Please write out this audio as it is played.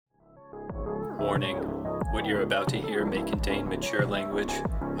Warning, what you're about to hear may contain mature language,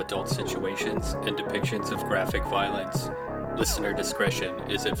 adult situations, and depictions of graphic violence. Listener discretion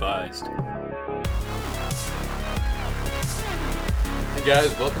is advised. Hey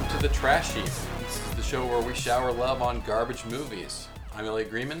guys, welcome to The Trash Heap. This is the show where we shower love on garbage movies. I'm Elliot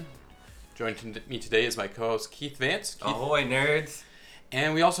Greenman. Joining me today is my co-host Keith Vance. Keith. Ahoy, nerds!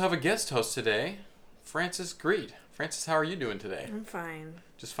 And we also have a guest host today, Francis Greed. Francis, how are you doing today? I'm fine.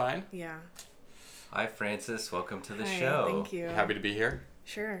 Just fine? Yeah. Hi, Francis. Welcome to the Hi, show. thank you. Happy to be here?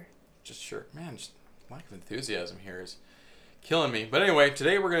 Sure. Just sure. Man, just lack of enthusiasm here is killing me. But anyway,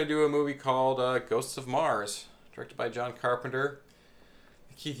 today we're going to do a movie called Ghosts of Mars, directed by John Carpenter.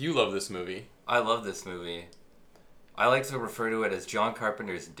 Keith, you love this movie. I love this movie. I like to refer to it as John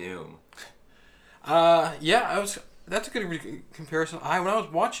Carpenter's Doom. That's a good comparison. When I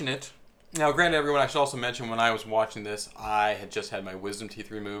was watching it, now granted everyone, I should also mention when I was watching this, I had just had my wisdom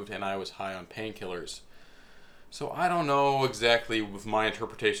teeth removed and I was high on painkillers. So I don't know exactly with my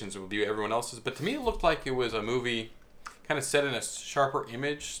interpretations of you everyone else's, but to me it looked like it was a movie kind of set in a Sharper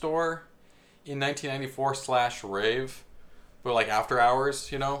Image store in 1994/rave, but like after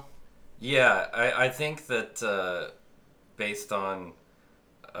hours, you know? Yeah, I think that based on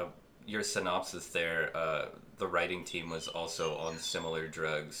your synopsis there, the writing team was also on similar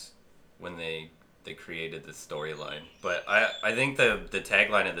drugs when they created the storyline. But I think the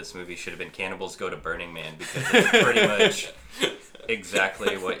tagline of this movie should have been Cannibals Go to Burning Man, because it's pretty much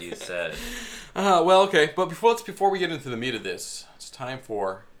exactly what you said. Well, okay, but before we get into the meat of this, it's time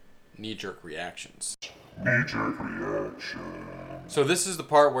for knee-jerk reactions. Knee-jerk reaction. So this is the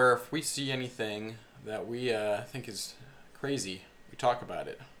part where if we see anything that we think is crazy, we talk about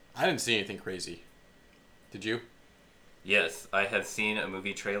it. I didn't see anything crazy. Did you? Yes, I have seen a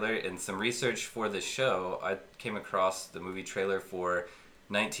movie trailer. In some research for the show, I came across the movie trailer for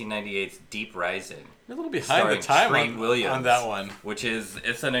 1998's Deep Rising. You're a little behind the time on that one.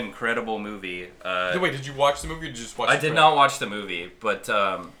 It's an incredible movie. Wait, did you watch the movie or did you just watch the I did not watch the movie, but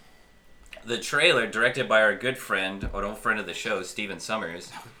the trailer, directed by our good friend, an old friend of the show, Steven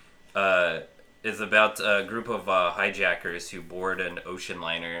Summers, is about a group of hijackers who board an ocean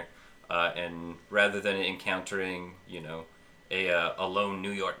liner. And rather than encountering, a lone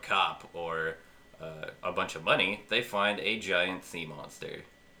New York cop or a bunch of money, they find a giant sea monster.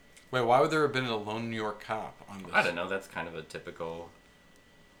 Wait, why would there have been a lone New York cop on this? I don't know. That's kind of a typical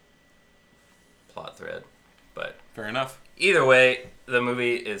plot thread. But fair enough. Either way, the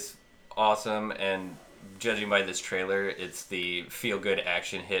movie is awesome, and judging by this trailer, it's the feel-good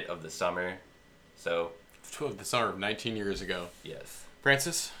action hit of the summer. So, the summer of 19 years ago. Yes.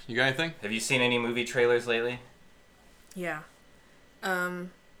 Francis, you got anything? Have you seen any movie trailers lately? Yeah.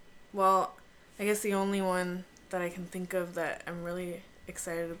 Well, I guess the only one that I can think of that I'm really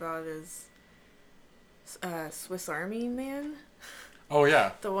excited about is Swiss Army Man. Oh,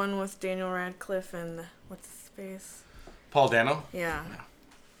 yeah. The one with Daniel Radcliffe and, what's his face? Paul Dano? Yeah.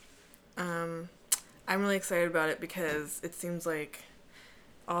 I'm really excited about it because it seems like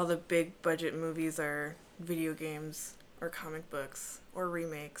all the big budget movies are video games or comic books or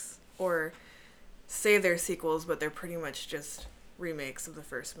remakes, or say they're sequels, but they're pretty much just remakes of the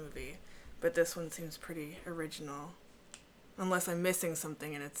first movie. But this one seems pretty original, unless I'm missing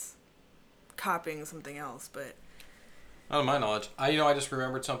something and it's copying something else. But out of my knowledge, I just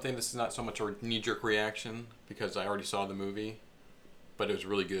remembered something. This is not so much a knee-jerk reaction because I already saw the movie, but it was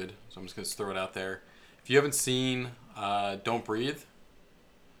really good, so I'm just gonna throw it out there. If you haven't seen Don't Breathe,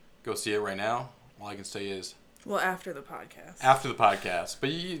 go see it right now. All I can say is, well, after the podcast. After the podcast,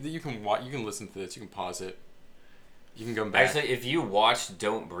 but you can listen to this. You can pause it. You can come back. Actually, if you watch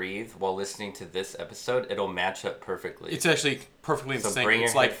Don't Breathe while listening to this episode, it'll match up perfectly. It's actually perfectly in sync. So bring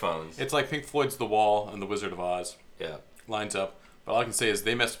your headphones. It's like Pink Floyd's The Wall and The Wizard of Oz. Yeah. Lines up. But all I can say is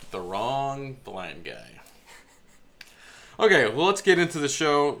they messed with the wrong blind guy. Okay, well, let's get into the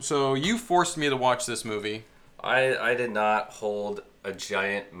show. So you forced me to watch this movie. I did not hold a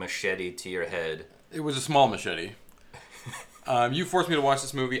giant machete to your head. It was a small machete. You forced me to watch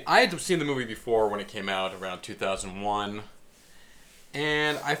this movie. I had seen the movie before when it came out around 2001.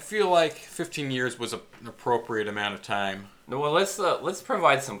 And I feel like 15 years was an appropriate amount of time. No, well, let's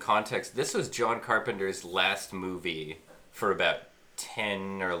provide some context. This was John Carpenter's last movie for about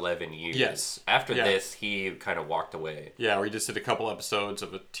 10 or 11 years. Yes. After this, he kind of walked away. Yeah, we just did a couple episodes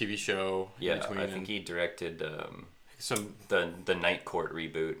of a TV show. Yeah, I think he directed the Night Court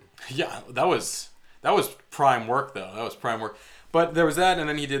reboot. Yeah, that was prime work, though. That was prime work. But there was that, and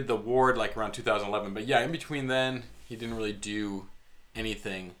then he did The Ward, like, around 2011. But, yeah, in between then, he didn't really do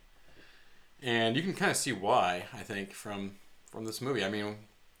anything. And you can kind of see why, I think, from this movie. I mean,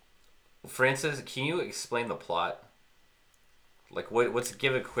 Francis, can you explain the plot? Like,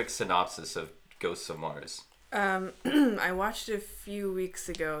 give a quick synopsis of Ghosts of Mars. I watched it a few weeks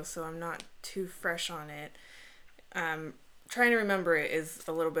ago, so I'm not too fresh on it. Trying to remember it is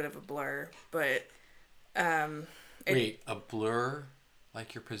a little bit of a blur, but Wait, a blur?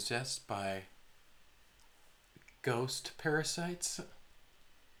 Like you're possessed by ghost parasites?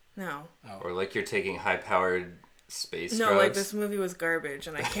 no. Or like you're taking high-powered space No, drugs? like this movie was garbage,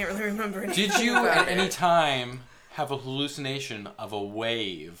 and I can't really remember anything Did you about at it. any time have a hallucination of a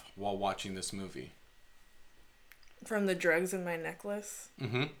wave while watching this movie? From the drugs in my necklace?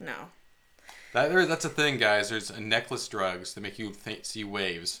 Mm-hmm. No. That's a thing, guys. There's a necklace drugs that make you see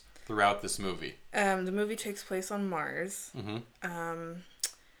waves throughout this movie. The movie takes place on Mars. Mm-hmm.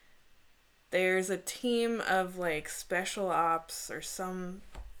 There's a team of like special ops or some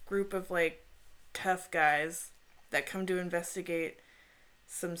group of like tough guys that come to investigate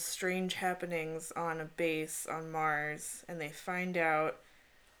some strange happenings on a base on Mars, and they find out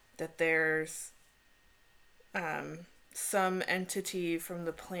that there's some entity from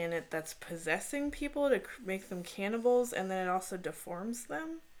the planet that's possessing people to make them cannibals, and then it also deforms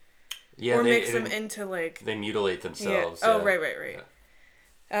them Yeah, or they, makes them into like they mutilate themselves. yeah. Oh, yeah.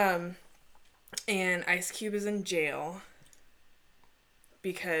 right. And Ice Cube is in jail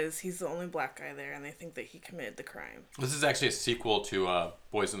because he's the only black guy there, and they think that he committed the crime. This is actually a sequel to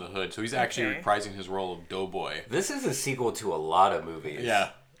Boys in the Hood, so he's actually Okay. reprising his role of Doughboy. This is a sequel to a lot of movies. Yeah.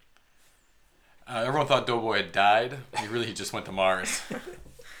 Everyone thought Doughboy had died. He just went to Mars.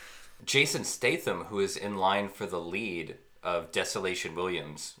 Jason Statham, who is in line for the lead of Desolation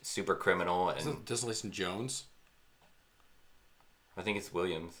Williams, super criminal, Is and it Desolation Jones? I think it's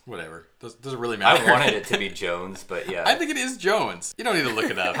Williams. Whatever. Doesn't really matter. I wanted it to be Jones, but yeah. I think it is Jones. You don't need to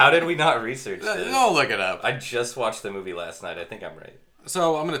look it up. How did we not research this? Don't look it up. I just watched the movie last night. I think I'm right.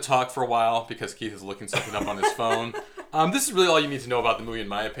 So I'm going to talk for a while because Keith is looking something up on his phone. This is really all you need to know about the movie, in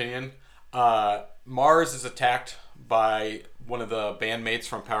my opinion. Mars is attacked by one of the bandmates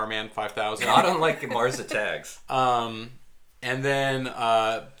from Power Man 5000. Not unlike Mars Attacks. And then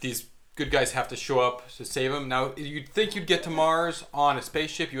these good guys have to show up to save him. Now, you'd think you'd get to Mars on a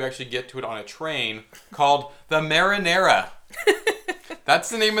spaceship. You actually get to it on a train called the Marinara. That's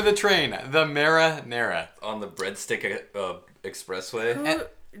the name of the train, the Marinara. On the Breadstick Expressway.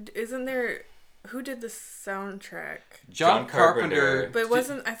 Who did the soundtrack? John Carpenter. But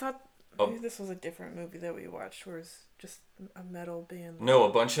I thought Oh. maybe this was a different movie that we watched where it was just a metal band. No, a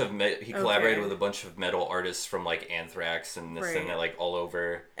bunch of he collaborated Okay. with a bunch of metal artists from like Anthrax and this and Right. that, like all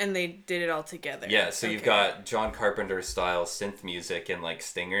over. And they did it all together. Yeah, so you've Okay. got John Carpenter style synth music and like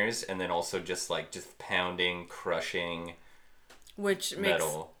stingers, and then also just pounding, crushing Which makes,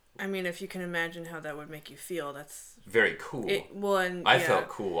 metal. I mean, if you can imagine how that would make you feel, that's Very cool. it. Well, and I yeah. felt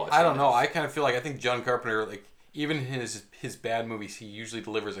cool watching. I don't know. this. I kind of feel like I think John Carpenter, like even in his bad movies, he usually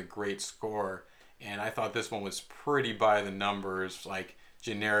delivers a great score. And I thought this one was pretty by the numbers, like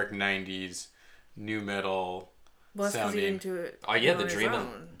generic '90s new metal Well, that's because he sounding. didn't do it. Oh yeah, on the his dream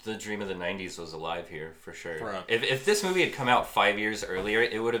own. of the '90s was alive here for sure. Right. If this movie had come out 5 years earlier,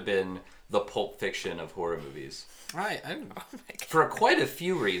 it would have been the Pulp Fiction of horror movies Right. for quite a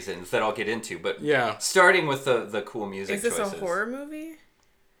few reasons that I'll get into. But Yeah. starting with the cool music Is this choices. a horror movie?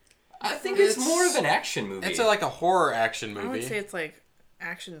 I think it's more of an action movie. It's like a horror action movie. I would say it's like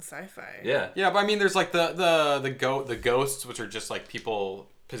action sci-fi. yeah. Yeah, but I mean, there's like the ghosts, which are just like people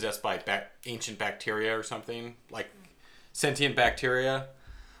possessed by ancient bacteria or something, like sentient bacteria,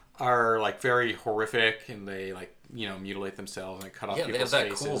 are like very horrific, and they like mutilate themselves and cut off Yeah, they have people's that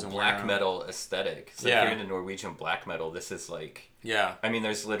faces cool and black wear 'em. metal aesthetic. So Yeah. if you're into Norwegian black metal, this is like... Yeah, I mean,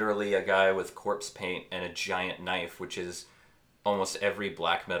 there's literally a guy with corpse paint and a giant knife, which is almost every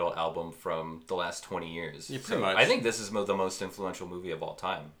black metal album from the last 20 years. Yeah, pretty much. I think this is the most influential movie of all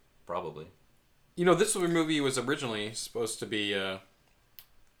time, probably. this movie was originally supposed to be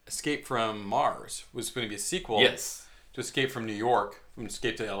Escape from Mars. Was going to be a sequel. Yes. To Escape from New York, from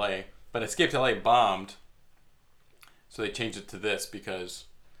Escape to L.A. But Escape to L.A. bombed, so they changed it to this because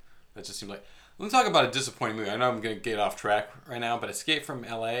that just seemed like... Let's talk about a disappointing movie. I know I'm going to get off track right now, but Escape from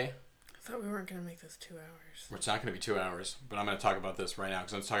L.A., I thought we weren't gonna make this 2 hours. it's not going to be 2 hours, but I'm going to talk about this right now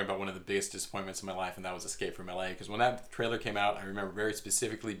because I'm talking about one of the biggest disappointments in my life, and that was Escape from L.A. Because when that trailer came out, I remember very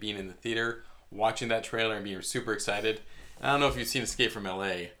specifically being in the theater, watching that trailer, and being super excited. And I don't know if you've seen Escape from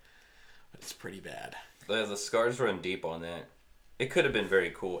L.A., but it's pretty bad. The scars run deep on that. It could have been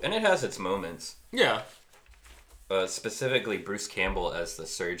very cool. And it has its moments. Yeah. Specifically, Bruce Campbell as the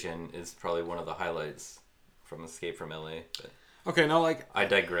surgeon is probably one of the highlights from Escape from L.A. But Okay, now like I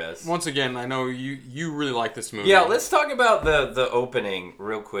digress. once again, I know you really like this movie. Yeah, let's talk about the opening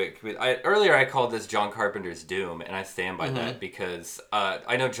real quick. Earlier I called this John Carpenter's Doom, and I stand by that because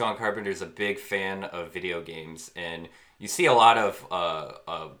I know John Carpenter's a big fan of video games, and you see a lot of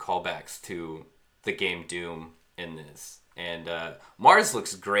callbacks to the game Doom in this. And Mars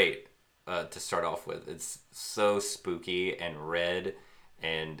looks great to start off with. It's so spooky and red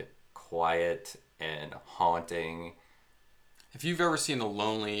and quiet and haunting. If you've ever seen a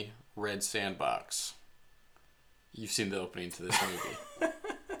lonely red sandbox, you've seen the opening to this movie.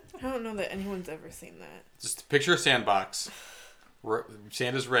 I don't know that anyone's ever seen that. Just picture a sandbox.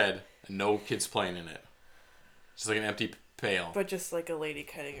 Sand is red, and no kids playing in it. Just like an empty pail. But just like a lady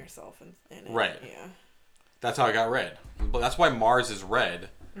cutting herself in it. Right. Yeah. That's how it got red. But that's why Mars is red.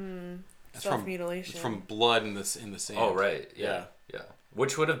 That's Self-mutilation. It's from blood in the sand. Oh, right. Yeah.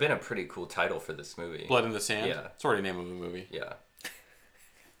 Which would have been a pretty cool title for this movie. Blood in the Sand? Yeah. It's already the name of the movie. Yeah.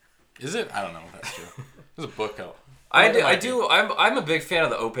 Is it? I don't know if that's true. There's a book out. I'm a big fan of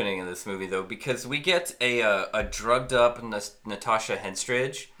the opening of this movie though, because we get a drugged up Natasha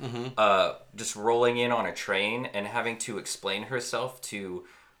Henstridge just rolling in on a train and having to explain herself to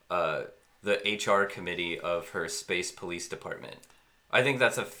the HR committee of her space police department. I think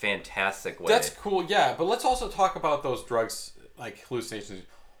that's a fantastic way. That's cool, yeah. But let's also talk about those drugs, like hallucinations.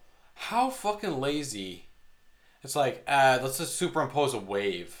 How fucking lazy. It's like, let's just superimpose a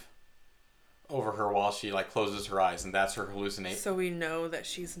wave over her while she like closes her eyes, and that's her hallucination. So we know that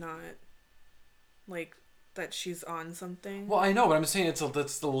she's not, like, that she's on something. Well, I know, but I'm saying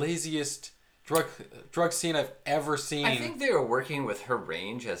that's the laziest drug scene I've ever seen. I think they were working with her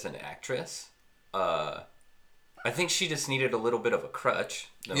range as an actress. I think she just needed a little bit of a crutch.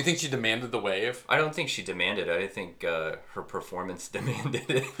 No. You think she demanded the wave? I don't think she demanded it. I think her performance demanded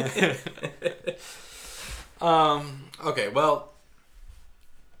it. Okay, well,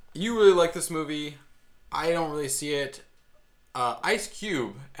 you really like this movie. I don't really see it. Ice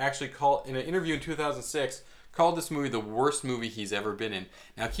Cube actually called, in an interview in 2006, called this movie the worst movie he's ever been in.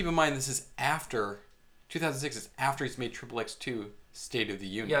 Now, keep in mind, this is after, 2006 is after he's made Triple X 2 State of the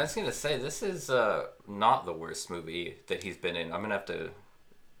Union. Yeah, I was going to say, this is not the worst movie that he's been in. I'm going to have to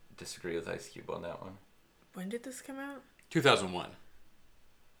disagree with Ice Cube on that one. When did this come out? 2001.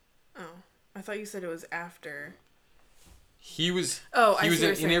 Oh, I thought you said it was after. He was I in see an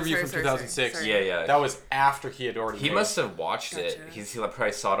what you're interview saying. from Sorry, 2006. sorry. Yeah. That was after he had already He made must have watched it. Gotcha. He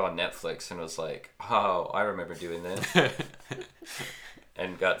probably saw it on Netflix and was like, oh, I remember doing this.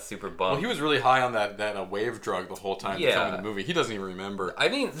 And got super bummed. Well, he was really high on that wave drug the whole time filming the movie. He doesn't even remember. I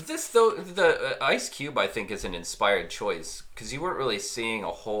mean, this though, the Ice Cube, I think, is an inspired choice because you weren't really seeing a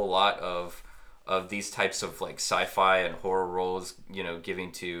whole lot of these types of like sci-fi and horror roles,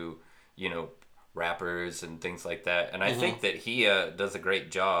 giving to rappers and things like that. And I think that he does a great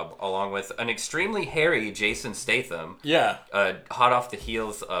job, along with an extremely hairy Jason Statham. Yeah. Hot off the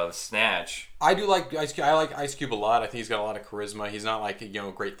heels of Snatch. I do like Ice Cube. I like Ice Cube a lot. I think he's got a lot of charisma. He's not like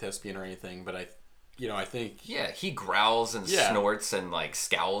a great thespian or anything, but I think He growls and snorts and like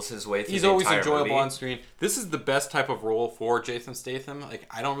scowls his way through. He's the always entire enjoyable movie. on screen. This is the best type of role for Jason Statham. Like,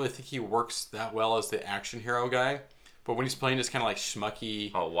 I don't really think he works that well as the action hero guy, but when he's playing this kind of like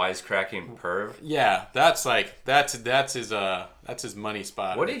schmucky, Wisecracking perv. yeah, that's his money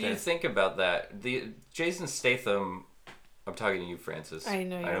spot. What right did there. you think about that? The Jason Statham. I'm talking to you, Francis. I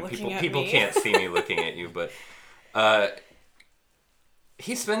know you're looking at people me. can't see me looking at you, but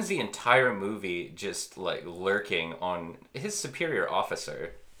he spends the entire movie just like lurking on his superior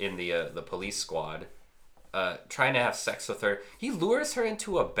officer in the police squad, trying to have sex with her. He lures her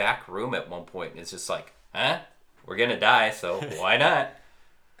into a back room at one point and is just like, "Huh? We're gonna die, so why not?"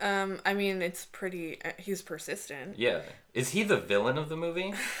 I mean, it's pretty. He's persistent. Yeah. Is he the villain of the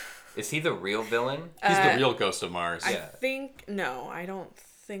movie? Is he the real villain? He's the real Ghost of Mars. I don't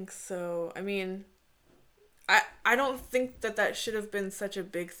think so. I mean, I don't think that should have been such a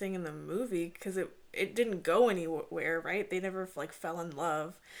big thing in the movie because it didn't go anywhere, right? They never like fell in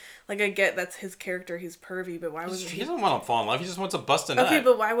love. Like, I get that's his character, he's pervy, but why wasn't He he? doesn't want to fall in love. He just wants to bust a nut. Okay,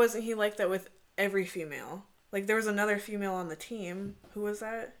 but why wasn't he like that with every female? Like, there was another female on the team. Who was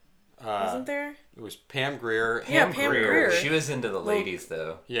that? Wasn't there? It was Pam Grier. Yeah, Pam Grier. She was into the ladies,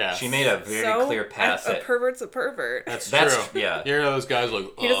 though. Yeah. She made a very clear pass a at... pervert's a pervert. That's That's- true. yeah. You know those guys like,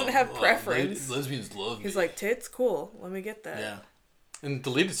 He doesn't have preference. Lesbians love me. He's like, tits, cool. Let me get that. Yeah. In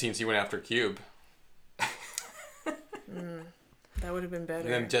deleted scenes, he went after Cube. That would have been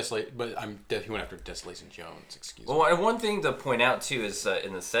better. And then he went after Desolation Jones. Excuse me. Well, and one thing to point out, too, is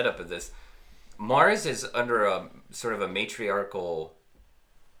in the setup of this, Mars is under a sort of a matriarchal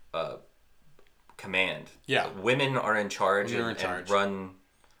command. Yeah. Women are in charge, Women are and, in charge. and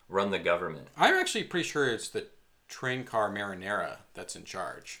run the government. I'm actually pretty sure it's the train car Marinara that's in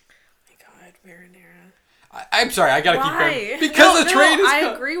charge. Oh my God, marinara. I'm sorry, I gotta Why? keep going. Because No, the train is...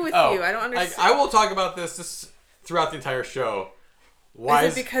 I agree with you. I don't understand. I will talk about this throughout the entire show. Why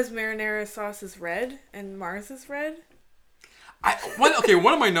Is it because marinara sauce is red and Mars is red?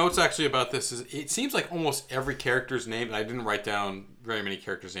 one of my notes actually about this is it seems like almost every character's name, and I didn't write down very many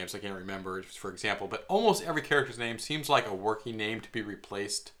characters' names, I can't remember, for example, but almost every character's name seems like a working name to be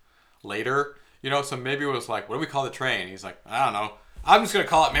replaced later. You know, so maybe it was like, what do we call the train? He's like, I don't know. I'm just going to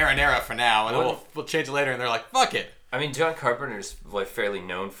call it Marinara for now, and then we'll change it later. And they're like, fuck it. I mean, John Carpenter's like fairly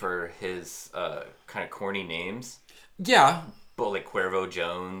known for his kind of corny names. Yeah. But like Cuervo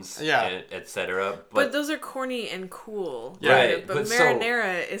Jones, Yeah. etc. But those are corny and cool. Yeah. Right, But but so-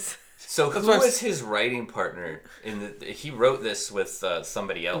 marinara is... So That's who what I was his writing partner? He wrote this with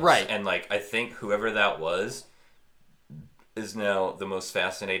somebody else, Right. And like I think whoever that was is now the most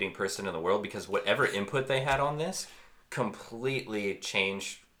fascinating person in the world because whatever input they had on this completely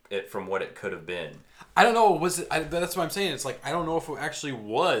changed it from what it could have been. I don't know. That's what I'm saying. It's like, I don't know if it actually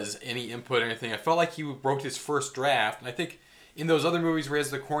was any input or anything. I felt like he wrote his first draft. And I think in those other movies where he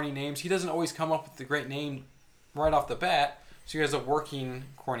has the corny names, he doesn't always come up with the great name right off the bat. So he has a working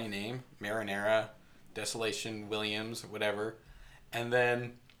corny name, Marinara, Desolation Williams, whatever. And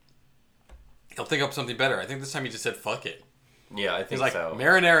then he'll think up something better. I think this time he just said, fuck it. Yeah, I He's think like, so.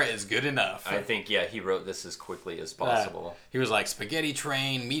 Marinara is good enough. I think he wrote this as quickly as possible. He was like, spaghetti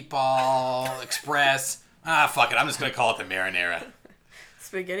train, meatball, express. Fuck it. I'm just going to call it the Marinara.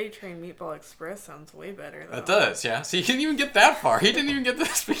 Spaghetti Train Meatball Express sounds way better, though. That does, yeah. See, he didn't even get that far. He didn't even get the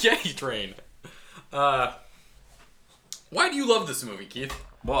spaghetti train. Why do you love this movie, Keith?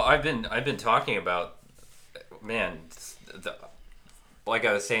 Well, I've been talking about, man, like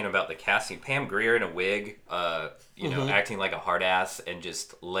I was saying about the casting, Pam Grier in a wig, you know, acting like a hard ass and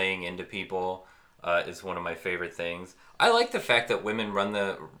just laying into people is one of my favorite things. I like the fact that women run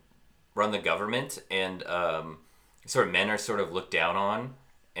the government and sort of men are sort of looked down on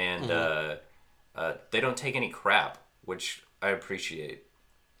and they don't take any crap, which I appreciate,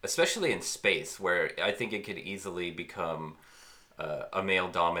 especially in space where I think it could easily become a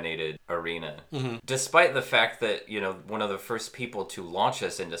male-dominated arena. Despite the fact that, you know, one of the first people to launch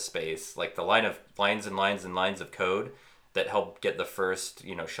us into space, like the lines and lines of code that helped get the first,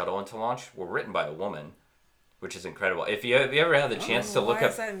 you know, shuttle into launch were written by a woman, which is incredible. If you ever had the chance to look Why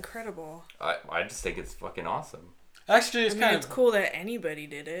up... is that incredible? I just think it's fucking awesome. Actually, it's It's cool that anybody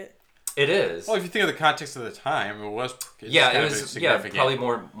did it. It is. Well, if you think of the context of the time, it was kind it of was significant. probably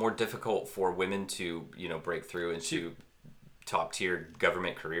more difficult for women to, you know, break through into top tier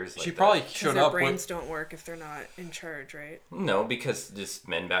government careers like She that. probably Because showed their up brains with... don't work if they're not in charge, right? No, because just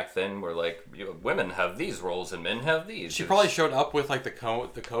men back then were like, you know, women have these roles and men have these. She probably showed up with like the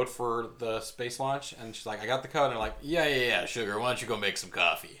code for the space launch, and she's like, I got the code, and they're like, yeah, sugar, why don't you go make some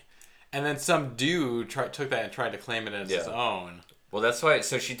coffee? And then some dude took that and tried to claim it as his own. Well, that's why.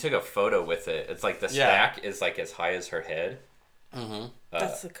 So she took a photo with it. It's like the stack is like as high as her head. Mm-hmm.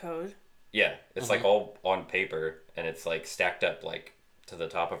 That's the code. Yeah, it's like all on paper, and it's like stacked up like to the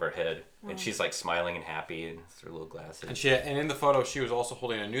top of her head, and she's like smiling and happy, and it's her little glasses. And in the photo, she was also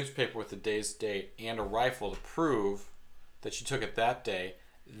holding a newspaper with the day's date and a rifle to prove that she took it that day.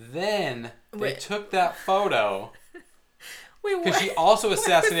 Then they took that photo Wait, because she also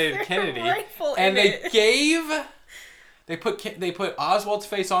assassinated Kennedy, and they put Oswald's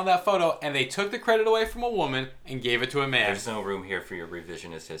face on that photo, and they took the credit away from a woman and gave it to a man. There's no room here for your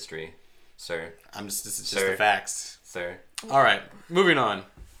revisionist history, sir. This is just Sir. the facts. Sir, All right, moving on.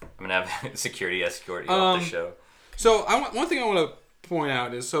 I'm gonna have security escort you off the show. So one thing I want to point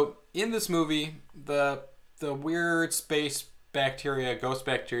out is, so in this movie, the weird space bacteria, ghost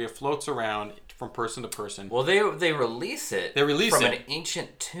bacteria, floats around from person to person. Well, they release it. They release from it. an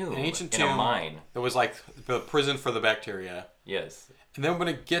ancient tomb. An ancient in tomb. a mine. It was like the prison for the bacteria. Yes. And then when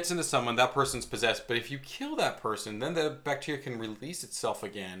it gets into someone, that person's possessed. But if you kill that person, then the bacteria can release itself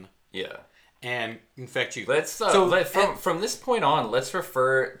again Yeah. and infect you. Let's from this point on, let's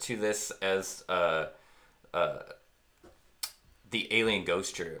refer to this as the alien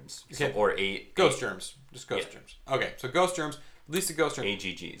ghost germs. Okay. Or Ghost germs. Just ghost germs. Okay, so ghost germs, release the ghost germs.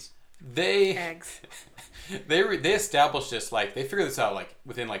 AGGs. They Eggs. they established this, like, they figured this out like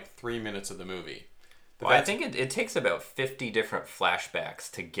within like 3 minutes of the movie. Well, I think it takes about 50 different flashbacks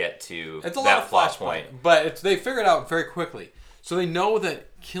to get to It's a that lot of plot flashpoint, but they figured it out very quickly. So they know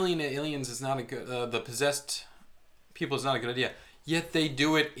that killing aliens is not a good, the possessed people is not a good idea. Yet they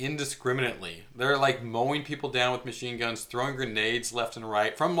do it indiscriminately. They're like mowing people down with machine guns, throwing grenades left and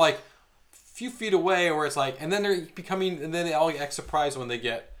right from like few feet away, where it's like, and then they all act surprised when they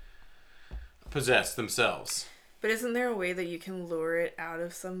get possessed themselves. But isn't there a way that you can lure it out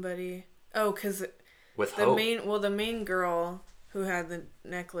of somebody? Oh, because With the hope. main girl who had the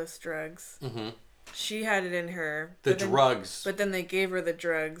necklace drugs, she had it in her. The but then- drugs. But then they gave her the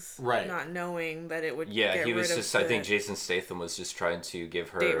drugs, Right. not knowing that it would Yeah, get he was rid just. of I think the Jason Statham was just trying to give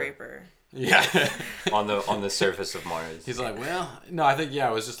her date raper. Yeah. on the surface of Mars. He's like, well, no, I think,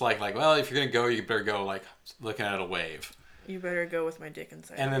 it was just like, well, if you're going to go, you better go, like, looking at a wave. You better go with my dick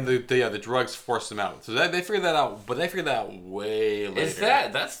inside. And then the drugs forced them out. So they figured that out, but they figured that out way later.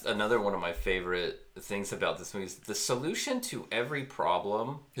 That's another one of my favorite things about this movie. Is the solution to every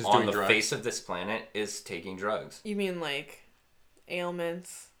problem Is on doing the drugs. face of this planet is taking drugs. You mean like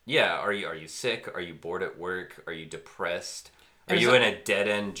ailments? Yeah, are you sick? Are you bored at work? Are you depressed? Are And you it's in a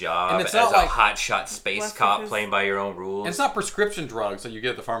dead-end job and as it's a not like- hotshot space Well, cop because- playing by your own rules? And it's not prescription drugs that you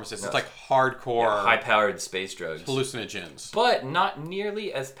get at the pharmacist. No. It's like hardcore high-powered space drugs. hallucinogens. But not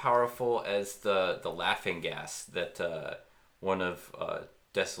nearly as powerful as the laughing gas that one of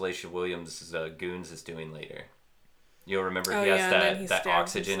Desolation Williams' goons is doing later. You'll remember Oh, he yeah, has and then he that stabs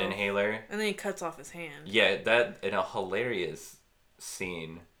oxygen himself. inhaler. And then he cuts off his hand, Yeah, that in a hilarious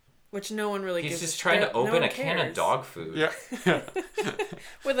scene. which no one really He's gives. just trying to no open one a can of cares. dog food. Yeah.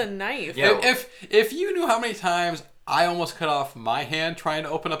 with a knife. Yeah. If you knew how many times I almost cut off my hand trying to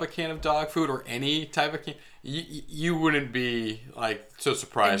open up a can of dog food or any type of can, you wouldn't be like so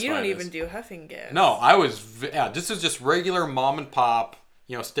surprised. And you by don't this. even do huffing gas. No, I was. This is just regular mom and pop.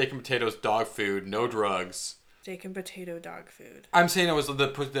 Steak and potatoes, dog food, no drugs. Steak and potato dog food. I'm saying it was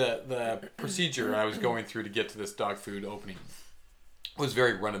the procedure I was going through to get to this dog food opening. It was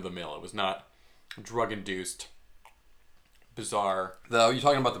very run of the mill. It was not drug induced, bizarre. Though you're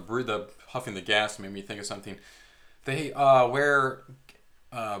talking about the huffing the gas made me think of something. They wear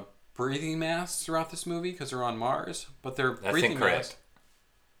breathing masks throughout this movie because they're on Mars, but they're That's breathing incorrect. masks.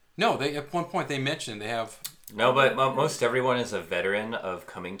 No, they at one point they mentioned they have. No, but most everyone is a veteran of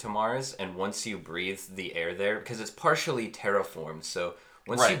coming to Mars, and once you breathe the air there, because it's partially terraformed, so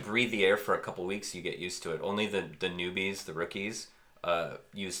once you Right. breathe the air for a couple weeks, you get used to it. Only the newbies, the rookies,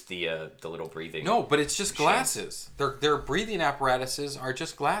 use the little breathing. No, but it's just glasses. Their breathing apparatuses are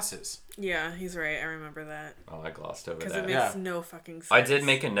just glasses. Yeah, he's right. I remember that Oh, I glossed over because that. it makes Yeah. no fucking sense. I did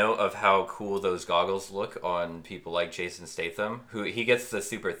make a note of how cool those goggles look on people like Jason Statham, who he gets the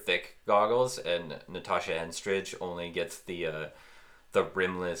super thick goggles, and Natasha Henstridge only gets the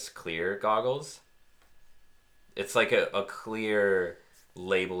rimless clear goggles. It's like a clear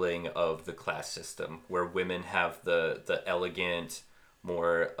labeling of the class system, where women have the elegant,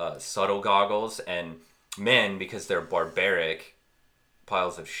 more subtle goggles, and men, because they're barbaric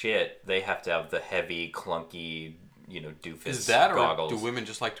piles of shit, they have to have the heavy, clunky, doofus Is that, or goggles. do women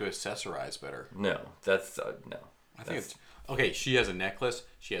just like to accessorize better? No, that's no. I think it's okay. She has a necklace.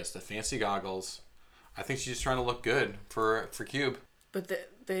 She has the fancy goggles. I think she's just trying to look good for Cube. But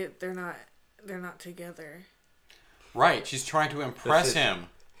they're not together. Right. She's trying to impress him.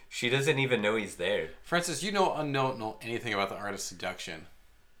 She doesn't even know he's there. Francis, you don't know anything about the art of seduction.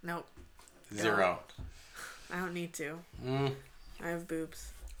 Nope. Zero. I don't need to. I have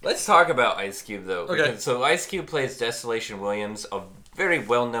boobs. Let's talk about Ice Cube, though. Okay. Because, so Ice Cube plays Desolation Williams, a very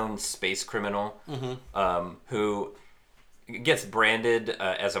well-known space criminal who gets branded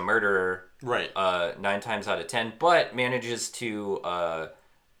as a murderer Right. 9 times out of 10, but manages to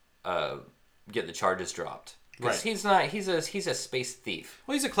get the charges dropped. Because Right. he's a space thief.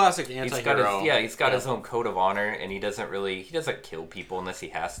 Well, he's a classic He's anti-hero. got he's got his own code of honor, and he doesn't kill people unless he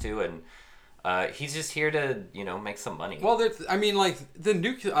has to, and he's just here to make some money. Well, I mean, like the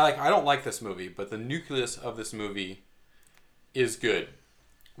nucleus. I don't like this movie, but the nucleus of this movie is good.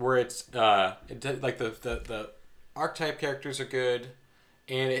 Where it's like the archetype characters are good,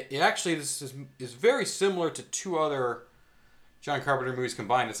 and it actually is very similar to 2 other John Carpenter movies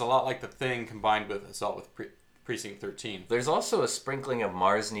combined. It's a lot like The Thing combined with Assault with Precinct 13. There's also a sprinkling of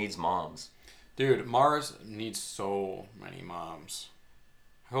Mars Needs Moms. Dude, Mars needs so many moms.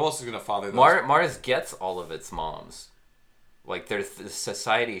 Who else is gonna father those? Mars gets all of its moms. Like the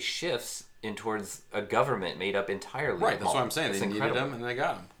society shifts in towards a government made up entirely Right, of that's what I'm moms. saying. It's They needed incredible. them, and they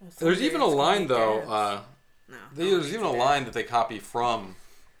got them. Well, There's someday even a it's gonna line be though. dads. No. There's even a line that they copy from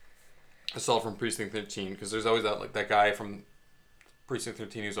Assault from Precinct 13, because there's always that guy from Precinct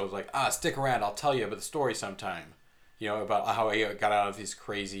 13 who's always like, stick around, I'll tell you about the story sometime. About how he got out of these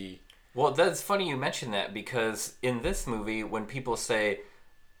crazy... Well, that's funny you mention that, because in this movie, when people say,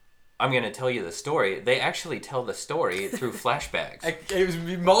 I'm going to tell you the story, they actually tell the story through flashbacks. It was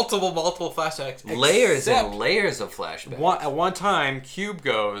multiple flashbacks. Layers except and layers of flashbacks. At one time, Cube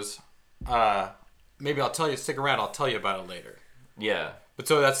goes, maybe I'll tell you. Stick around. I'll tell you about it later. Yeah. But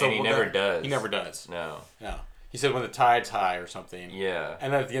so that's And he never does. He never does. No. No. He said when the tide's high or something. Yeah.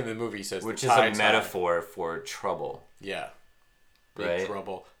 And then at the end of the movie, he says Which the is a tide's high. metaphor for trouble. Yeah. Big Right?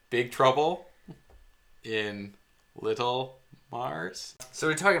 trouble. Big trouble in Little Mars. So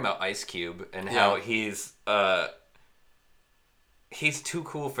we're talking about Ice Cube and how he's too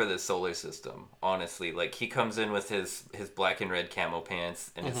cool for the solar system, honestly. Like, he comes in with his black and red camo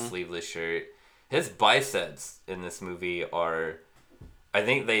pants and his sleeveless shirt. His biceps in this movie are... I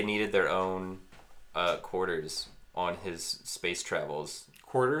think they needed their own quarters on his space travels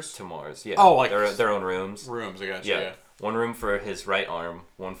Quarters? to Mars. Yeah. Oh, like- their own rooms. Rooms, I got you. Yeah. Yeah. One room for his right arm,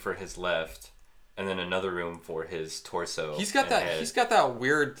 one for his left, and then another room for his torso. He's got and that. head. He's got that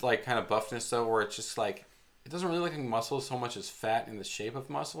weird, like, kind of buffness though, where it's just like it doesn't really look like muscles so much as fat in the shape of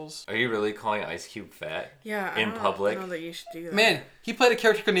muscles. Are you really calling Ice Cube fat? Yeah, In public? I don't know that you should do that. Man, he played a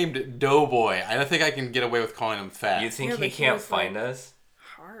character named Doughboy. I don't think I can get away with calling him fat. You think Yeah, he but he can't was, find like- us?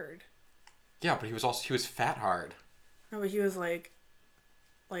 hard. Yeah, but he was fat hard. No, but he was like.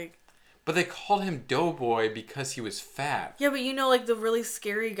 But they called him Doughboy because he was fat. Yeah, but you know, like the really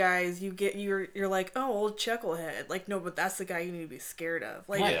scary guys, you're like, oh, old chucklehead. Like, no, but that's the guy you need to be scared of.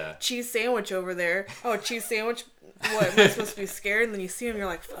 Like, Yeah. cheese sandwich over there. Oh, cheese sandwich. What? Am I supposed to be scared? And then you see him, you're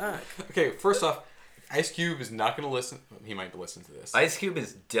like, fuck. Okay, first off, Ice Cube is not going to listen. He might listen to this. Ice Cube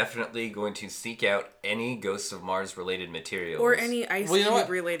is definitely going to seek out any Ghosts of Mars related materials. Or any Ice Well, you know Cube what?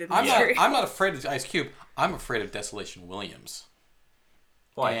 related I'm material. not afraid of Ice Cube. I'm afraid of Desolation Williams.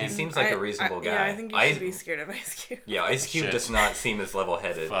 Why? He and seems like a reasonable guy. Yeah, I think you should be scared of Ice Cube. Yeah, Ice Cube Shit. does not seem as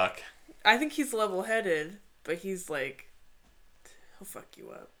level-headed. Fuck. I think he's level-headed, but he's like, he'll fuck you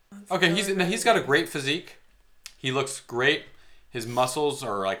up. That's Okay, really he's got a great physique. He looks great. His muscles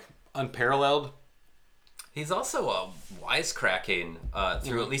are like unparalleled. He's also wisecracking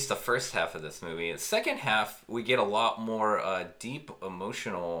through at least the first half of this movie. The second half, we get a lot more deep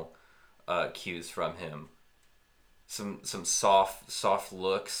emotional cues from him. Some soft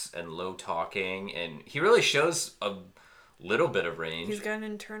looks and low talking, and he really shows a little bit of range. He's got an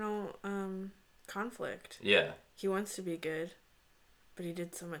internal conflict. Yeah. He wants to be good, but he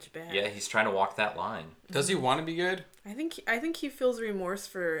did so much bad. Yeah, he's trying to walk that line. Does he want to be good? I think he feels remorse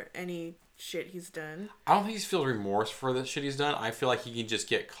for any shit he's done. I don't think he feels remorse for the shit he's done. I feel like he can just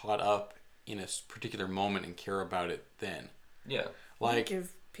get caught up in a particular moment and care about it then. Yeah. I Like,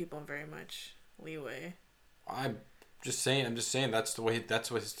 give people very much leeway. I'm just saying that's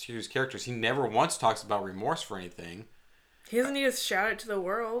his characters. He never once talks about remorse for anything. He doesn't need to shout it to the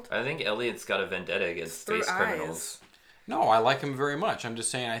world. I think Elliot's got a vendetta against Through space eyes. criminals. No, I like him very much. I'm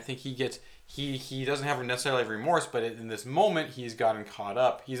just saying I think he doesn't have necessarily remorse, but in this moment he's gotten caught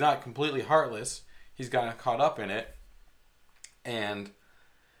up. He's not completely heartless. He's gotten caught up in it, and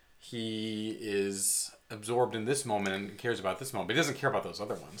he is absorbed in this moment and cares about this moment. But he doesn't care about those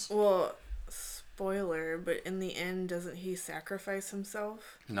other ones. Well, spoiler, but in the end, doesn't he sacrifice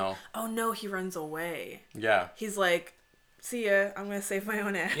himself? No. Oh no, he runs away. Yeah. He's like, see ya, I'm gonna save my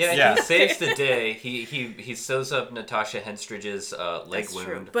own ass. Yeah, Yeah. he saves the day. He sews up Natasha Henstridge's leg That's wound.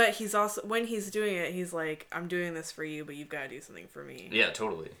 true. But he's also, when he's doing it, he's like, I'm doing this for you, but you've got to do something for me. Yeah,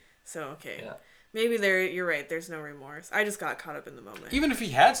 totally. So, okay. Yeah. Maybe you're right, there's no remorse. I just got caught up in the moment. Even if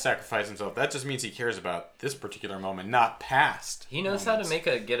he had sacrificed himself, that just means he cares about this particular moment, not past. He knows how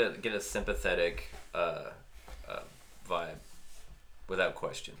to get a sympathetic vibe, without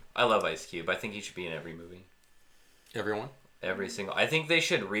question. I love Ice Cube. I think he should be in every movie. Everyone. Every single. I think they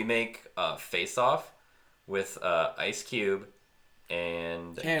should remake Face Off with Ice Cube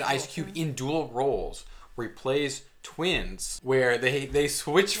and Ice Cube in dual roles, where he plays twins, where they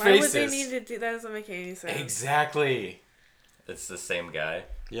switch Why faces. would they need to do that? Doesn't make any sense. Exactly. it's the same guy.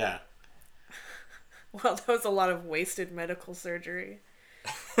 Yeah. Well, that was a lot of wasted medical surgery.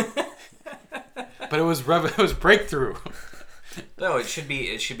 But it was breakthrough. No, it should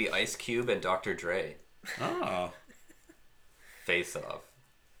be Ice Cube and Dr. Dre. Oh. Face Off.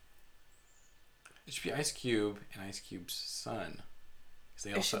 It should be Ice Cube and Ice Cube's son. 'Cause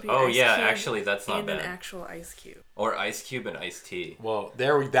they It also. should be Oh Ice yeah, Cube actually that's not and an bad. actual Ice Cube. Or Ice Cube and Ice T. Well,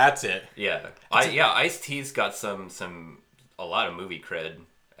 that's it. Yeah, Ice T's got a lot of movie cred.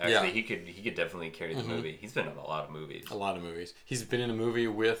 Actually, Yeah. he could definitely carry the movie. He's been in a lot of movies. A lot of movies. He's been in a movie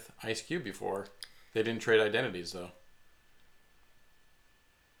with Ice Cube before. They didn't trade identities though.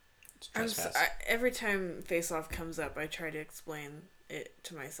 It's trespass. Every time Face Off comes up, I try to explain it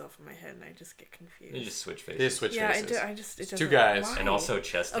to myself in my head, and I just get confused. They just switch faces. They switch yeah, faces. it Two doesn't- guys. why? And also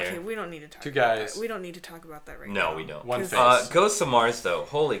chest hair. Okay, we don't need to talk. Two about guys. that. We don't need to talk about that right now. No, we don't. One 'Cause- face. Ghosts of Mars, though,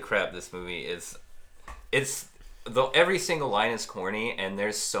 holy crap! This movie it's every single line is corny, and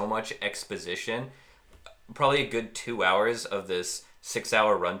there's so much exposition. Probably a good 2 hours of this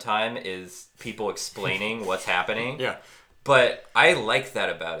 6-hour runtime is people explaining what's happening. Yeah. But I like that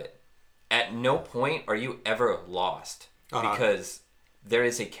about it. At no point are you ever lost because there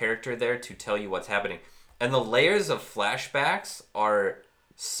is a character there to tell you what's happening. And the layers of flashbacks are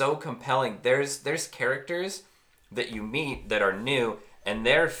so compelling. There's characters that you meet that are new, and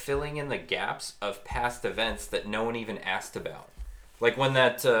they're filling in the gaps of past events that no one even asked about. Like when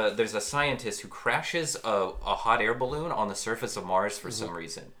there's a scientist who crashes a hot air balloon on the surface of Mars for some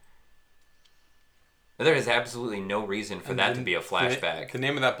reason. There is absolutely no reason for that to be a flashback. The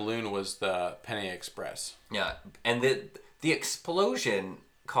name of that balloon was the Penny Express. Yeah, and the explosion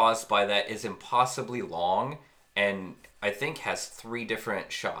caused by that is impossibly long, and I think has 3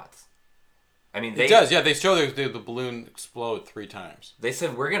 different shots. I mean, It does, yeah. They show the balloon explode 3 times. They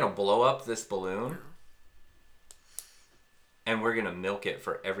said, we're going to blow up this balloon, and we're going to milk it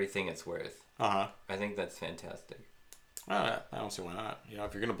for everything it's worth. Uh-huh. I think that's fantastic. I don't see why not. You know,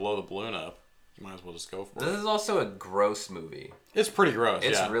 if you're going to blow the balloon up, you might as well just go for it. This is also a gross movie. It's pretty gross,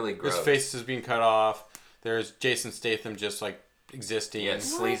 It's really gross. His face is being cut off. There's Jason Statham just, like, existing. Yeah,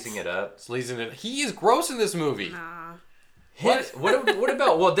 sleazing it up. Sleazing it. He is gross in this movie. Nah. What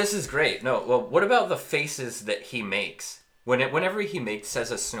about? Well, this is great. No, well, what about the faces that he makes? Whenever he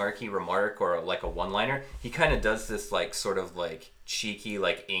says a snarky remark or like a one-liner, he kind of does this like sort of like cheeky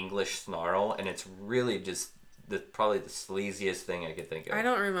like English snarl, and it's really just probably the sleaziest thing I could think of. I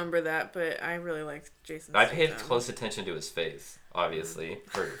don't remember that, but I really liked Jason I Statham. paid close attention to his face, obviously,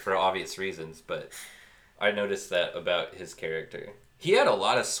 for obvious reasons, but I noticed that about his character. He had a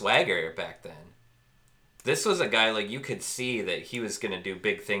lot of swagger back then. This was a guy, like, you could see that he was going to do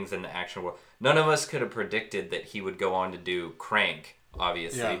big things in the action world. None of us could have predicted that he would go on to do Crank,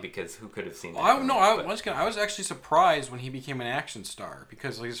 obviously, because who could have seen that? I was actually surprised when he became an action star,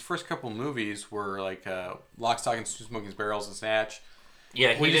 because like his first couple movies were like Lock, Stock, and Two Smoking Barrels and Snatch.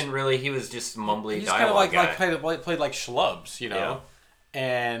 Yeah, he was just mumbly He just dialogue kind of guy. played like schlubs, you know? Yeah.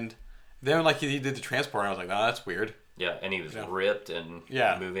 And then like he did the Transport, and I was like, oh, that's weird. Yeah, and he was ripped and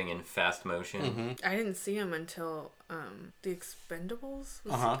moving in fast motion. Mm-hmm. I didn't see him until The Expendables.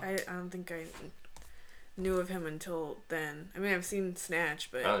 I don't think I knew of him until then. I mean, I've seen Snatch,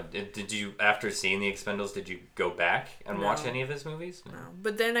 but... Oh, did you, after seeing The Expendables, did you go back and watch No. any of his movies? No.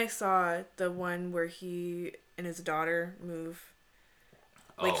 But then I saw the one where he and his daughter move.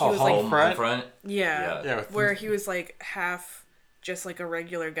 Like, he was Home like... Front? Yeah, where he was like half just like a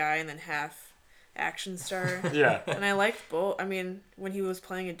regular guy and then half action star. Yeah. And I liked both. I mean, when he was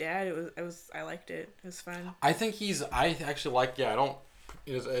playing a dad, I liked it. It was fun. I actually like, I don't,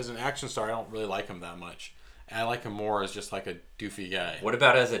 as an action star, I don't really like him that much. And I like him more as just like a doofy guy. What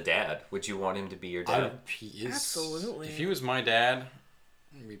about as a dad? Would you want him to be your dad? He is, Absolutely. If he was my dad,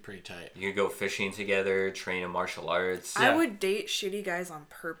 it'd be pretty tight. You could go fishing together, train in martial arts. I would date shitty guys on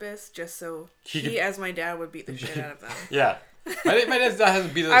purpose just so he as my dad, would beat the shit out of them. Yeah. My dad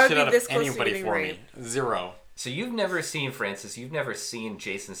hasn't beat the I would shit be out this of close to anybody getting for raped. me. 0. So you've never seen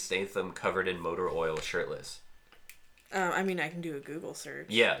Jason Statham covered in motor oil shirtless? I mean, I can do a Google search.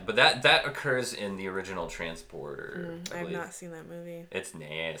 Yeah, but that occurs in the original Transporter. I have not seen that movie. It's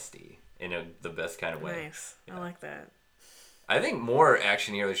nasty in the best kind of way. Nice. I like that. I think more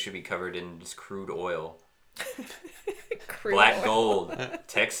action heroes should be covered in just crude oil. Cruel. Black gold,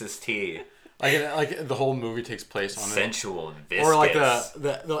 Texas tea, Like the whole movie takes place on sensual and viscous. Or like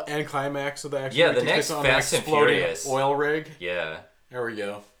the end climax of the action. Yeah, movie the takes next place on Fast an and exploding Furious. oil rig. Yeah. There we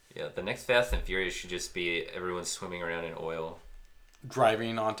go. Yeah, the next Fast and Furious should just be everyone swimming around in oil.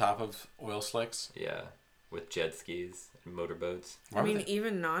 Driving on top of oil slicks. Yeah, with jet skis and motorboats. I mean,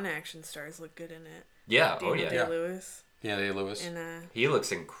 even non-action stars look good in it. Yeah, Daniel yeah. Day-Lewis. Yeah, Day-Lewis. And He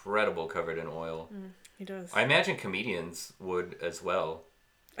looks incredible covered in oil. he does. I imagine comedians would as well.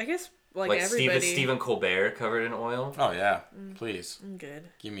 I guess like everybody. Stephen Colbert covered in oil. Oh yeah, please I'm good.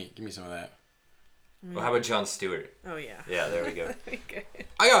 give me some of that. Well, how about Jon Stewart? Oh yeah. Yeah, there we go. Okay.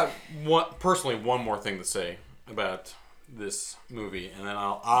 I got one more thing to say about this movie, and then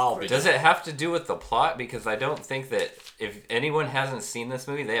I'll be Does it have to do with the plot? Because I don't think that if anyone hasn't seen this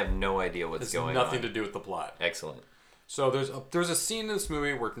movie, they have no idea what's It's going nothing on. to do with the plot. Excellent. So there's a scene in this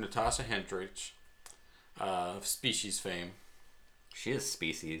movie where Natasha Henstridge, of Species fame, She is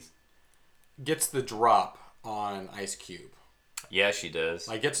Species. gets the drop on Ice Cube. Yeah, she does.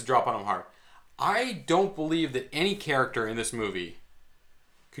 Like gets the drop on him hard. I don't believe that any character in this movie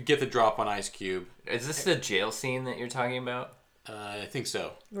could get the drop on Ice Cube. Is this the jail scene that you're talking about? I think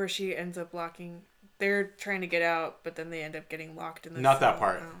so. Where she ends up locking. They're trying to get out, but then they end up getting locked in the Not that cell.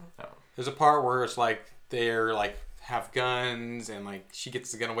 part. Oh. Oh. There's a part where it's like they're like have guns, and like she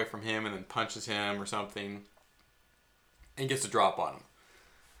gets the gun away from him and then punches him or something, and gets the drop on him.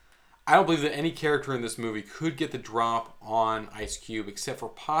 I don't believe that any character in this movie could get the drop on Ice Cube except for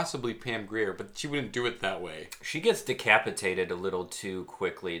possibly Pam Grier, but she wouldn't do it that way. She gets decapitated a little too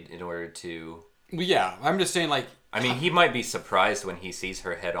quickly in order to... Well, yeah, I'm just saying, like... I mean, he might be surprised when he sees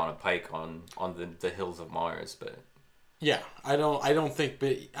her head on a pike on the hills of Mars, but... Yeah, I don't think...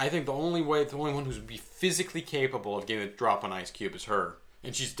 But I think the only one who's be physically capable of getting a drop on Ice Cube is her.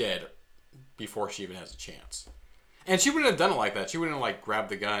 And she's dead before she even has a chance. And she wouldn't have done it like that. She wouldn't have, like, grabbed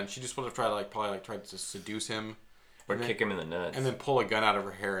the gun. She just would have tried to seduce him. Or kick him in the nuts. And then pull a gun out of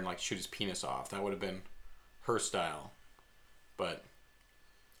her hair and, like, shoot his penis off. That would have been her style. But,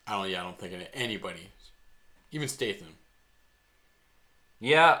 I don't think anybody, even Statham.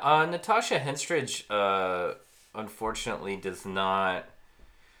 Yeah, Natasha Henstridge, unfortunately, does not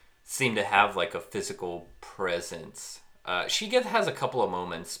seem to have, like, a physical presence. She has a couple of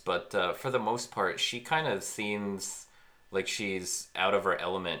moments, but for the most part, she kind of seems like she's out of her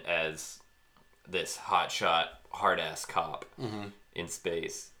element as this hotshot, hard-ass cop in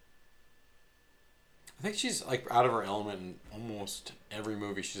space. I think she's like out of her element in almost every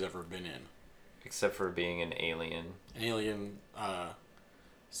movie she's ever been in. Except for being an alien. Alien,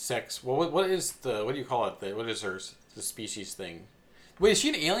 sex. Well, what do you call it? What is the species thing? Wait, is she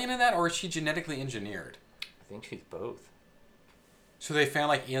an alien in that, or is she genetically engineered? I think she's both. So they found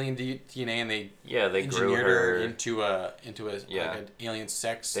like alien DNA and they grew engineered her into a yeah. like an alien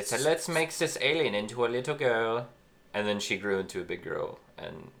sex. They said, let's make this alien into a little girl. And then she grew into a big girl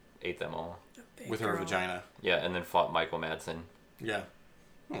and ate them all. With her vagina. Yeah, and then fought Michael Madsen. Yeah.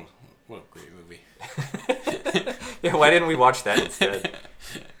 Oh, what a great movie. Yeah, why didn't we watch that instead?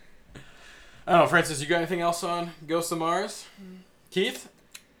 I don't know, Francis, you got anything else on Ghost of Mars? Keith?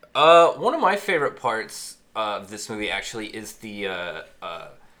 One of my favorite parts of this movie actually is the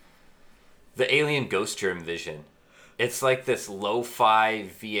alien ghost germ vision. It's like this lo-fi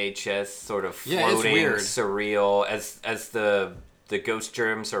VHS sort of floating, surreal. As the ghost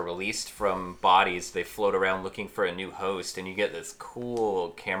germs are released from bodies, they float around looking for a new host, and you get this cool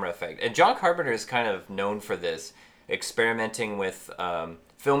camera effect. And John Carpenter is kind of known for this, experimenting with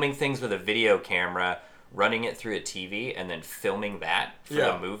filming things with a video camera, running it through a TV, and then filming that for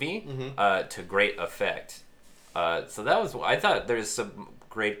the movie to great effect. So that was... I thought there's some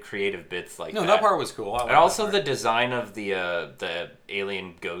great creative bits like that. No, that part was cool. And also the design of the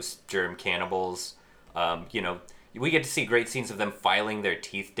alien ghost germ cannibals. We get to see great scenes of them filing their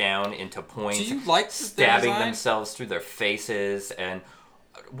teeth down into points. Do you like stabbing themselves through their faces? And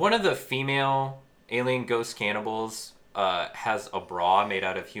one of the female alien ghost cannibals has a bra made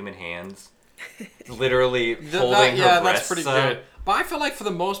out of human hands. Literally holding her breasts. That's pretty good. But I feel like for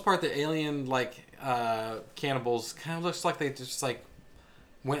the most part, the alien cannibals kind of looks like they just like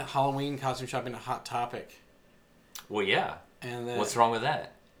went Halloween costume shopping at Hot Topic. Well, yeah. And what's wrong with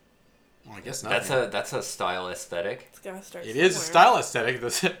that? Well, I guess nothing. That's a style aesthetic. It's gotta start somewhere. Is a style aesthetic.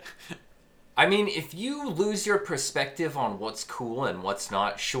 I mean, if you lose your perspective on what's cool and what's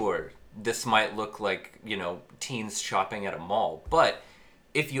not, sure, this might look like, teens shopping at a mall. But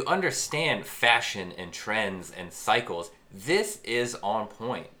if you understand fashion and trends and cycles, this is on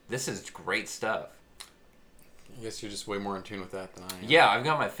point. This is great stuff. I guess you're just way more in tune with that than I am. Yeah, I've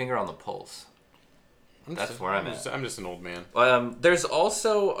got my finger on the pulse. That's where I'm at. I'm just an old man. There's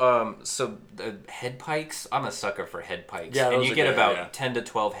also head pikes. I'm a sucker for head pikes. Yeah, and you get about 10 to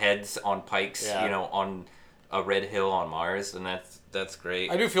 12 heads on pikes, yeah. On a red hill on Mars, and that's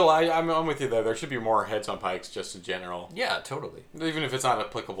great. I do feel I'm with you there. There should be more heads on pikes just in general. Yeah, totally. Even if it's not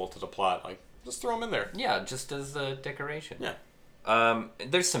applicable to the plot, just throw them in there. Yeah, just as a decoration. Yeah.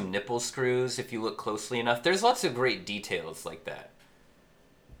 There's some nipple screws if you look closely enough. There's lots of great details like that.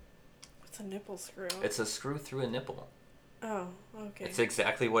 What's a nipple screw? It's a screw through a nipple. Oh, okay. It's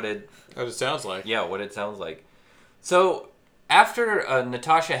exactly what it sounds like. Yeah, what it sounds like. So after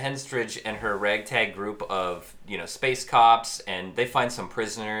Natasha Henstridge and her ragtag group of space cops, and they find some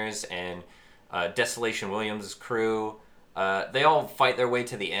prisoners and Desolation Williams' crew, they all fight their way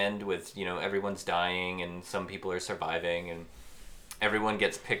to the end with everyone's dying and some people are surviving and everyone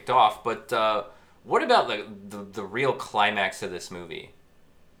gets picked off. But what about the real climax of this movie?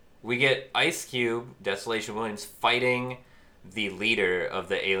 We get Ice Cube, Desolation Williams, fighting the leader of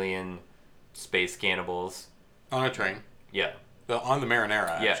the alien space cannibals. On a train. Yeah. On the Marinara,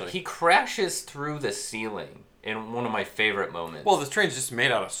 actually. Yeah, he crashes through the ceiling in one of my favorite moments. Well, this train's just made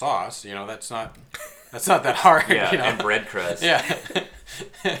out of sauce. That's not that hard. Yeah, and bread crust. Yeah.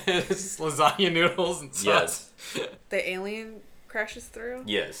 It's lasagna noodles and sauce. Yes. The alien crashes through?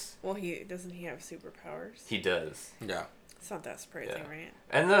 Yes, Well, doesn't he have superpowers? he does. Yeah. It's not that surprising, Yeah. right?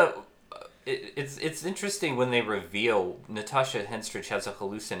 And it's interesting when they reveal Natasha Henstridge has a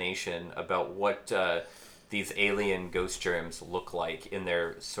hallucination about what these alien ghost germs look like in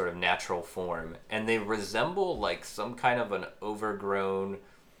their sort of natural form, and they resemble like some kind of an overgrown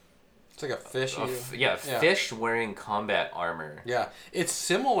It's like a fish. fish wearing combat armor. Yeah. It's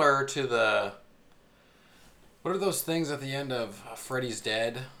similar to the... What are those things at the end of Freddy's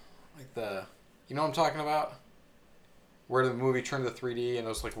Dead? Like the... You know what I'm talking about? Where the movie turned to 3D and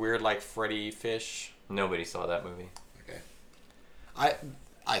those like weird like Freddy fish. Nobody saw that movie. Okay.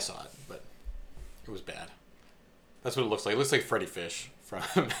 I saw it, but it was bad. That's what it looks like. It looks like Freddy Fish from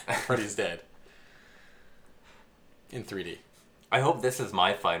Freddy's Dead. In 3D. I hope this is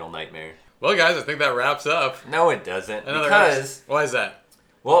my final nightmare. Well, guys, I think that wraps up. No, it doesn't. Why is that?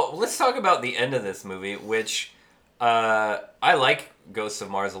 Well, let's talk about the end of this movie, which I like Ghosts of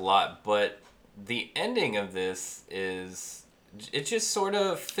Mars a lot, but the ending of this is... It just sort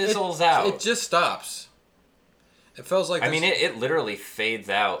of fizzles out. It just stops. It feels like... I mean, it literally fades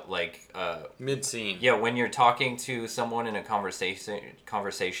out, like... mid-scene. Yeah, when you're talking to someone in a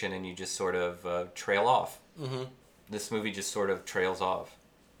conversation and you just sort of trail off. Mm-hmm. This movie just sort of trails off.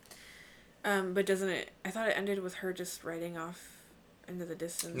 But doesn't it... I thought it ended with her just riding off into the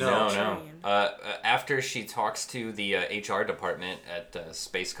distance. No. on a train. After she talks to the HR department at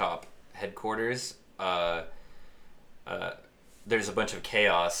Space Cop headquarters, there's a bunch of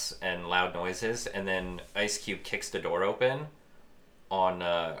chaos and loud noises, and then Ice Cube kicks the door open on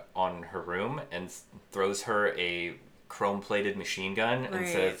her room and throws her a chrome-plated machine gun and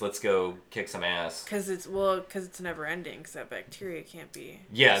says, "Let's go kick some ass." Because it's never ending. Because that bacteria can't be.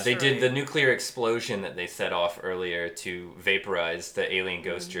 Yeah, destroyed. they did the nuclear explosion that they set off earlier to vaporize the alien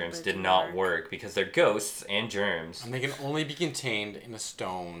ghost germs that did didn't not work. work because they're ghosts and germs. And they can only be contained in a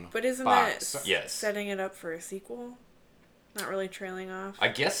stone But isn't box. that Yes. setting it up for a sequel? Not really trailing off. I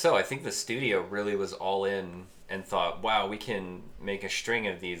guess so. I think the studio really was all in and thought, "Wow, we can make a string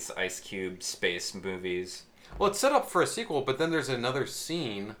of these Ice Cube space movies." Well, it's set up for a sequel, but then there's another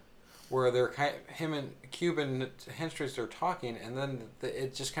scene where him and Cube and Henstridge are talking, and then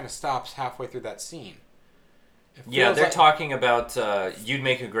it just kind of stops halfway through that scene. Yeah, feels they're like- talking about you'd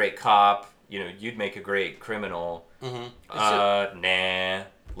make a great cop. You'd make a great criminal. Mm-hmm. Nah.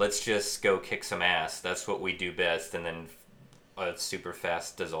 Let's just go kick some ass. That's what we do best, and then a super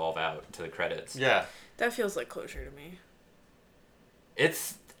fast dissolve out to the credits. Yeah. That feels like closure to me. It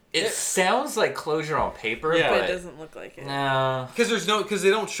sounds like closure on paper, Yeah. But but it doesn't look like it. no. Because they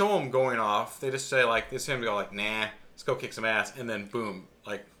don't show him going off. They just say like, this him go like, nah, let's go kick some ass, and then boom,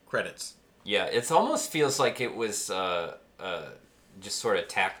 like credits. Yeah, it almost feels like it was just sort of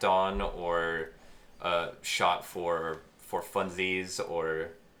tacked on or shot for funsies or...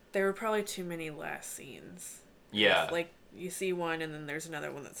 There were probably too many last scenes. Yeah. Like, you see one, and then there's another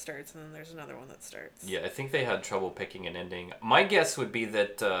one that starts, and then there's another one that starts. Yeah, I think they had trouble picking an ending. My guess would be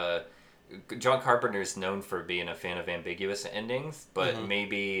that John Carpenter's known for being a fan of ambiguous endings, but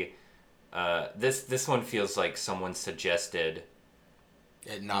maybe this one feels like someone suggested...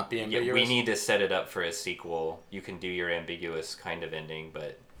 It not be Yeah, ambiguous. we need to set it up for a sequel. You can do your ambiguous kind of ending,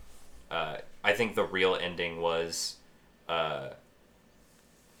 but I think the real ending was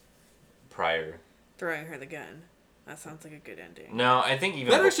prior. Throwing her the gun. That sounds like a good ending. No, I think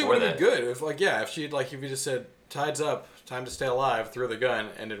even That actually before would have that. been good if you just said tide's up, time to stay alive, threw the gun,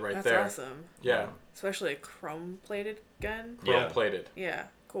 ended right That's there. awesome. Yeah, Especially a chrome-plated gun. Yeah. chrome plated. Yeah,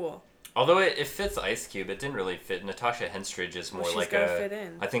 cool. Although it fits Ice Cube, it didn't really fit. Natasha Henstridge is more Well, she's like gotta fit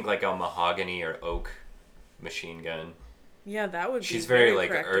in. I think like a mahogany or oak machine gun. Yeah, that would be She's very like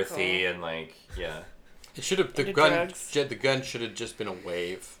practical. earthy and like yeah. It should have the Into gun. drugs. The gun should have just been a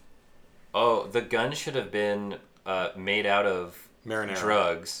wave. Oh, the gun should have been made out of Marinara.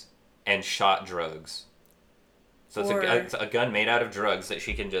 drugs and shot drugs. So it's a gun made out of drugs that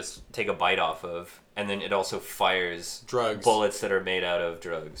she can just take a bite off of, and then it also fires Drugs. bullets that are made out of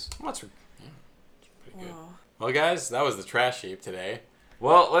drugs. Well, that's pretty good. Wow. Well, guys, that was the trash heap today.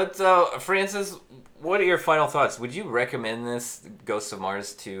 Well, let's Francis, what are your final thoughts? Would you recommend this Ghosts of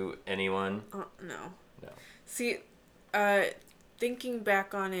Mars to anyone? No. No. See, thinking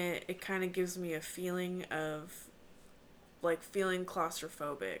back on it, it kind of gives me a feeling of, like, feeling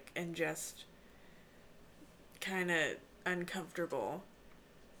claustrophobic and just kind of uncomfortable.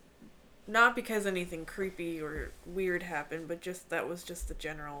 Not because anything creepy or weird happened, but just that was just the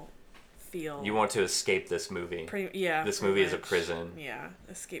general feel. You want to escape this movie. Yeah. This pretty movie is a much. prison. Yeah,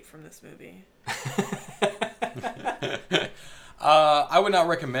 escape from this movie. I would not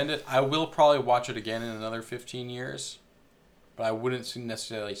recommend it. I will probably watch it again in another 15 years. but I wouldn't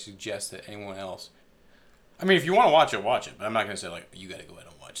necessarily suggest that anyone else. I mean, if you want to watch it. But I'm not going to say, like, you got to go ahead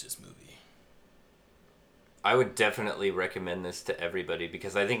and watch this movie. I would definitely recommend this to everybody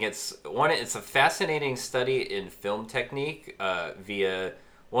because I think it's a fascinating study in film technique via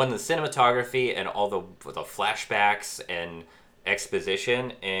the cinematography and all the flashbacks and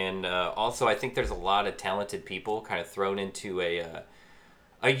exposition, and also I think there's a lot of talented people kind of thrown into a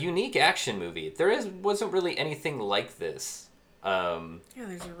unique action movie. Wasn't really anything like this.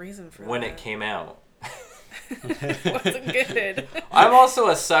 There's a reason for when that. it came out. It wasn't good. I'm also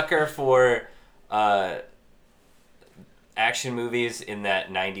a sucker for action movies in that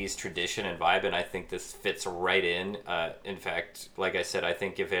 90s tradition and vibe, and I think this fits right in. In fact, like I said, I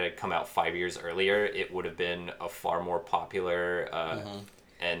think if it had come out 5 years earlier, it would have been a far more popular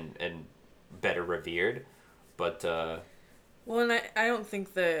and better revered. But well, and I don't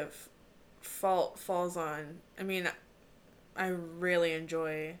think the fault falls on. I mean, I really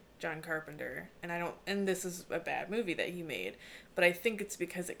enjoy John Carpenter, and this is a bad movie that he made, but I think it's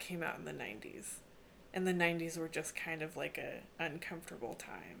because it came out in the 90s. And the 90s were just kind of like a uncomfortable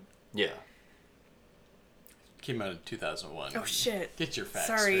time. yeah. Came out in 2001. Oh, shit. Get your facts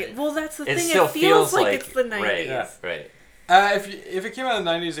Sorry. straight. Well, that's the It thing. still It feels like like it's the 90s. Right, Yeah. right. If it came out in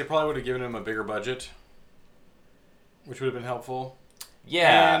the 90s, they probably would have given him a bigger budget, which would have been helpful.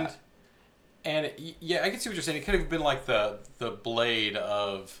 Yeah. And yeah, I can see what you're saying. It could have been like the blade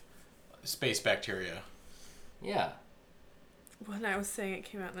of space bacteria. Yeah. When I was saying it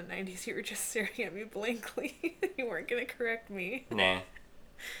came out in the 90s, you were just staring at me blankly. You weren't going to correct me. Nah.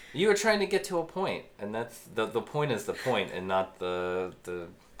 You were trying to get to a point, and that's the point is the point, and not the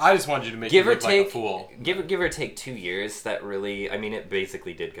I just wanted you to make give me or look take like a fool. give or take 2 years. That really, I mean, it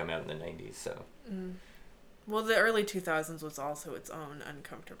basically did come out in the 90s, so. Well, the early 2000s was also its own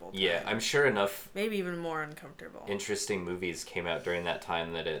uncomfortable time. Yeah, I'm sure enough Maybe even more uncomfortable. interesting movies came out during that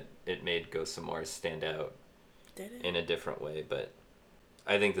time that it made Ghosts of Mars stand out Did it? in a different way, but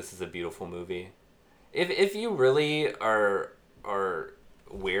I think this is a beautiful movie. If you really are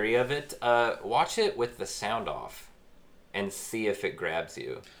weary of it, watch it with the sound off and see if it grabs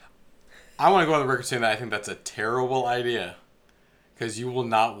you. I want to go on the record saying that I think that's a terrible idea, because you will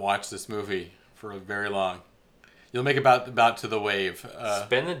not watch this movie for very long. You'll make about to the wave.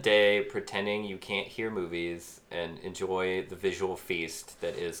 Spend the day pretending you can't hear movies and enjoy the visual feast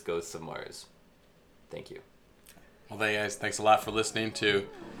that is Ghosts of Mars. Thank you. Well, guys, thanks a lot for listening to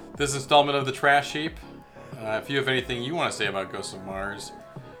this installment of The Trash Heap. If you have anything you want to say about Ghosts of Mars,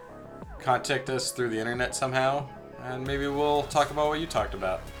 contact us through the internet somehow, and maybe we'll talk about what you talked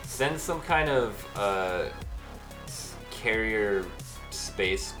about. Send some kind of carrier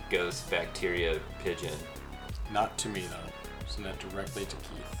space ghost bacteria pigeon. Not to me, though. Send that directly to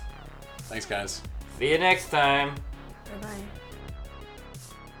Keith. Thanks, guys. See you next time. Bye-bye.